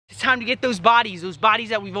It's time to get those bodies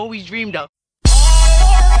that we've always dreamed of.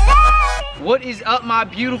 What is up, my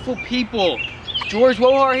beautiful people? George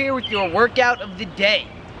Wohar here with your workout of the day.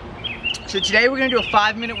 So today we're gonna do a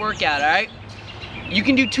 5-minute workout, all right? You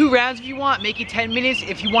can do 2 rounds if you want, make it 10 minutes.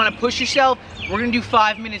 If you wanna push yourself, we're gonna do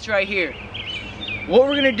 5 minutes right here. What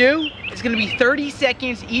we're gonna do is gonna be 30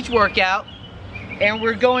 seconds each workout, and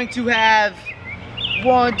we're going to have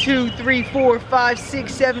 1, 2, 3, 4, 5,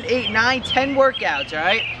 6, 7, 8, 9, 10 workouts, all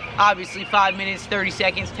right? Obviously 5 minutes, 30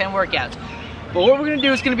 seconds, 10 workouts. But what we're gonna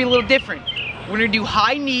do is gonna be a little different. We're gonna do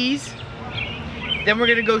high knees, then we're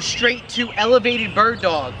gonna go straight to elevated bird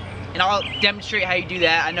dog. And I'll demonstrate how you do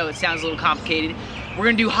that. I know it sounds a little complicated. We're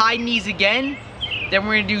gonna do high knees again, then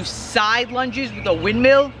we're gonna do side lunges with a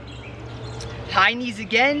windmill, high knees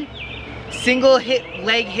again, single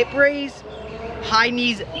leg hip raise, high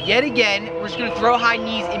knees yet again. We're just gonna throw high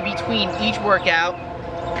knees in between each workout.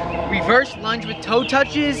 Reverse lunge with toe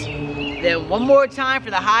touches, then one more time for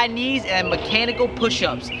the high knees and mechanical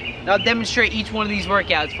push-ups. And I'll demonstrate each one of these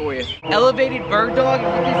workouts for you. Elevated bird dog, and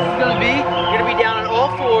what this is gonna be, you're gonna be down on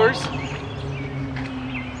all fours,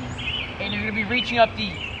 and you're gonna be reaching up the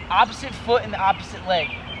opposite foot and the opposite leg.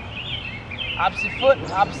 Opposite foot,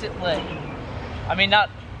 opposite leg. I mean, not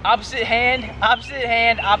opposite hand, opposite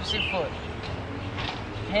foot.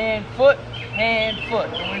 Hand, foot, hand, foot.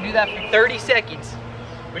 We're gonna do that for 30 seconds.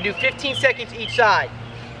 We're gonna do 15 seconds each side.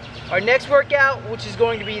 Our next workout, which is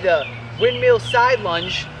going to be the windmill side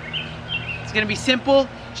lunge, it's gonna be simple,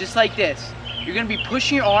 just like this. You're gonna be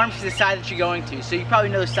pushing your arms to the side that you're going to. So you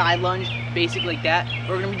probably know the side lunge, basic like that.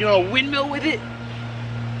 We're gonna be doing a windmill with it,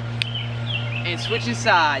 and switching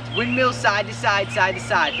sides. Windmill side to side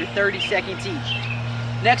for 30 seconds each.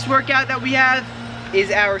 Next workout that we have is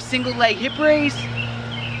our single leg hip raise,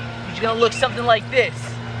 which is gonna look something like this.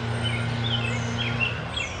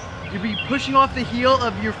 You'll be pushing off the heel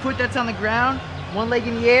of your foot that's on the ground, one leg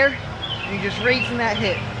in the air, and you're just raising that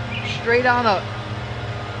hip, straight on up.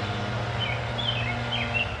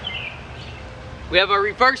 We have our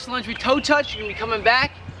reverse lunge with toe touch. You're gonna be coming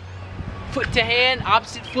back, foot to hand,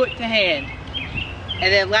 opposite foot to hand.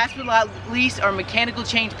 And then last but not least, our mechanical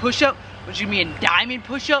chains push-up, which is gonna be a diamond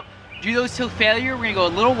push-up. Do those till failure. We're gonna go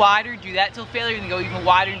a little wider, do that till failure, and then go even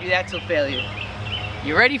wider and do that till failure.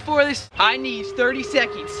 You ready for this? High knees, 30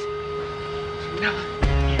 seconds.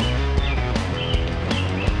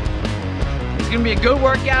 It's gonna be a good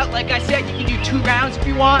workout. Like I said, you can do 2 rounds if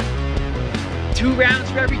you want. 2 rounds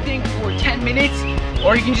for everything for 10 minutes,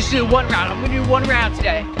 or you can just do 1 round. I'm gonna do 1 round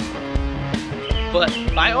today. But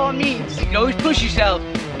by all means, you can always push yourself.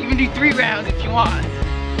 Even do 3 rounds if you want.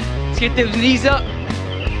 Let's get those knees up.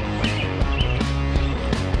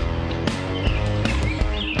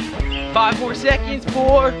 Five more seconds.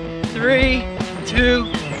 4, 3, 2,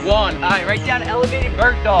 1. All right, right down to elevated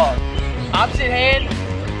bird dog. Opposite hand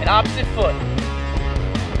and opposite foot.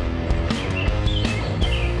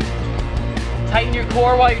 Tighten your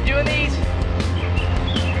core while you're doing these.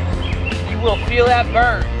 You will feel that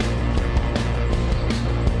burn.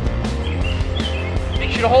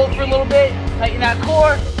 Make sure to hold for a little bit. Tighten that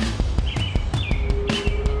core.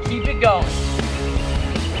 Keep it going.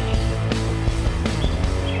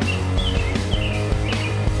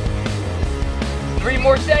 Three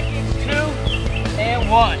more seconds, 2 and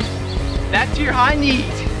 1. Back to your high knees.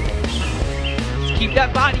 Let's keep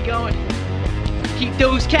that body going. Keep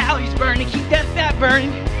those calories burning, keep that fat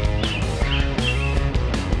burning.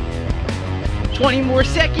 20 more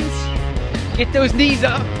seconds. Get those knees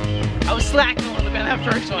up. I was slacking a little bit on that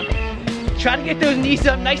first one. Try to get those knees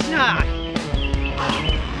up nice and high.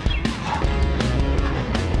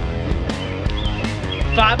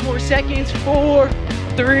 5 more seconds. 4,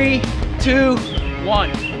 3, 2,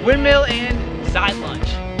 1. Windmill and side lunge.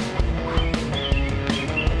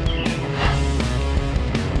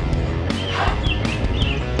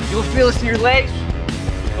 You'll feel this in your legs.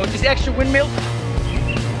 With this extra windmill,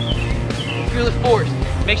 you'll feel the force.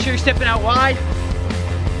 Make sure you're stepping out wide.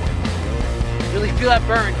 Really feel that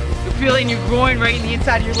burn. You'll feel it in your groin, right in the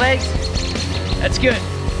inside of your legs. That's good.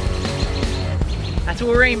 That's what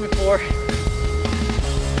we're aiming for.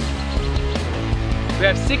 We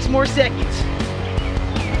have 6 more seconds.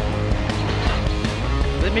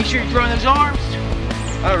 Let's make sure you're throwing those arms.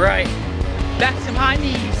 All right, back to some high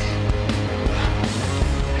knees.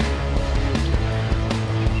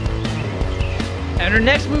 And our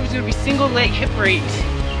next move is gonna be single leg hip raise.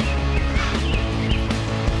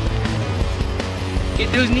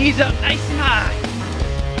 Get those knees up nice and high.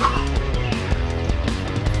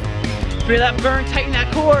 Feel that burn, tighten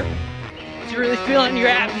that core. So you're really feeling your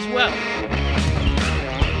abs as well.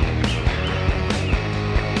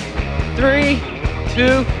 3,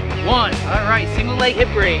 2, 1. All right, single leg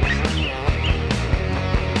hip raise.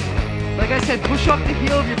 Like I said, push off the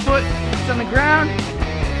heel of your foot. It's on the ground.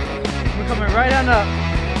 We're coming right on up.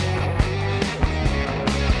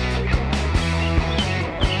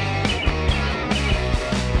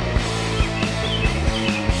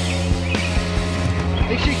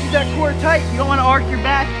 Make sure you keep that core tight. You don't want to arc your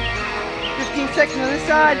back. 15 seconds on this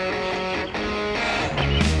side.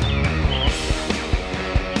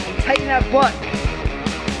 Tighten that butt.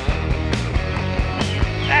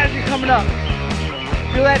 As you're coming up.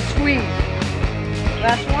 Feel that squeeze.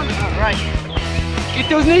 Last one. All right. Get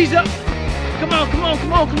those knees up. Come on, come on,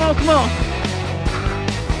 come on, come on, come on.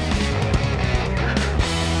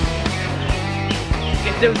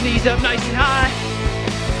 Get those knees up nice and high.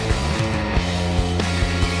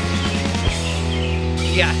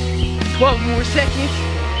 You got 12 more seconds.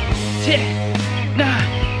 10,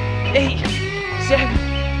 9, 8,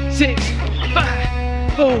 7, 6,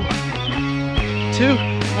 5, 4, 2,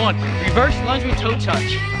 1. Reverse lunge with toe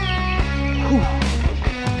touch. Whew.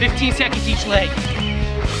 15 seconds each leg.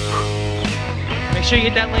 Make sure you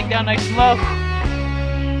get that leg down nice and low.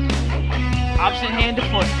 Opposite hand to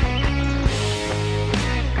foot.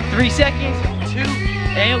 3 seconds, 2,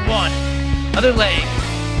 and 1. Other leg.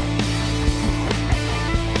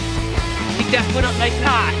 Kick that foot up nice and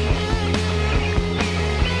high.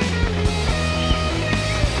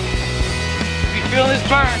 If you feel this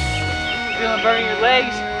burn, feeling burning your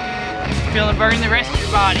legs, feeling burning the rest of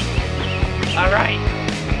your body. All right,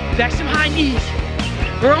 back some high knees.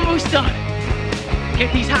 We're almost done.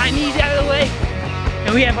 Get these high knees out of the way,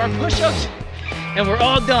 and we have our push-ups, and we're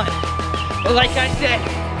all done. But like I said,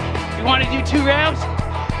 if you want to do 2 rounds,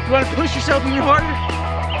 if you want to push yourself even harder,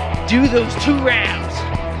 do those 2 rounds.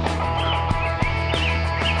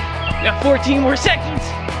 We got 14 more seconds.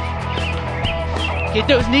 Get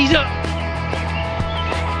those knees up.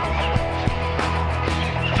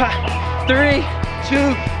 5, 3,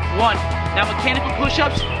 2, 1. Now mechanical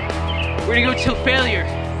push-ups, we're gonna go till failure.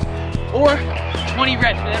 Or 20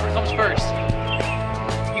 reps, whatever comes first.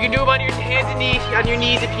 You can do them on your hands and knees, on your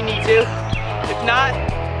knees if you need to. If not,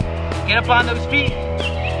 get up on those feet,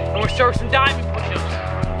 and we'll start with some diamond push-ups.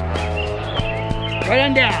 Right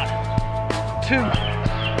on down. 2,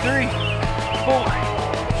 3, 4,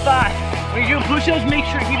 5. When you're doing push-ups, make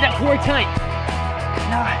sure to keep that core tight.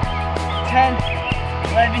 9, 10,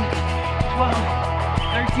 11, 12,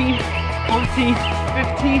 13, 14,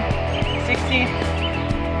 15, 16,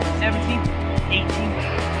 17, 18,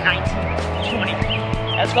 19, 20.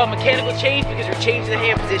 That's called mechanical change because we're changing the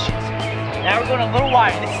hand positions. Now we're going a little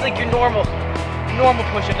wider. This is like your normal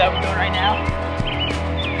push-up that we're doing right now.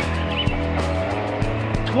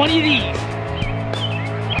 20 of these.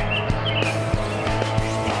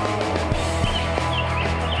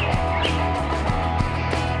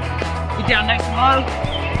 Get down nice and low.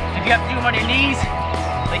 If you have to do them on your knees,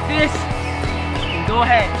 like this, then go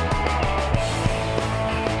ahead.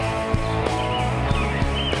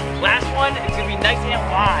 Last one is gonna be nice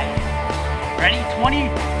and wide. Ready? 20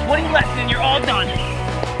 left and you're all done.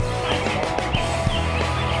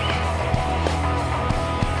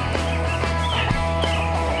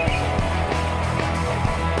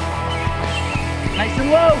 Nice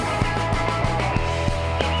and low.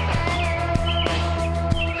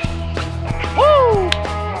 Woo!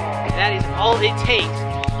 That is all it takes.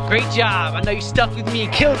 Great job. I know you stuck with me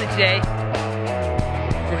and killed it today.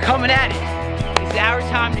 We're coming at it. This is our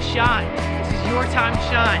time to shine. This is your time to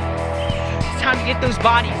shine. It's time to get those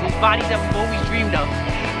bodies that we've always dreamed of.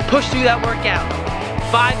 Push through that workout.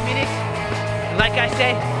 5 minutes. Like I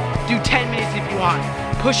said, do 10 minutes if you want.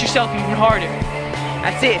 Push yourself even harder.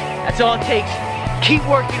 That's it. That's all it takes. Keep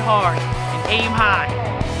working hard and aim high.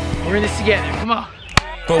 We're in this together. Come on.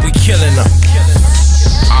 But we killing them.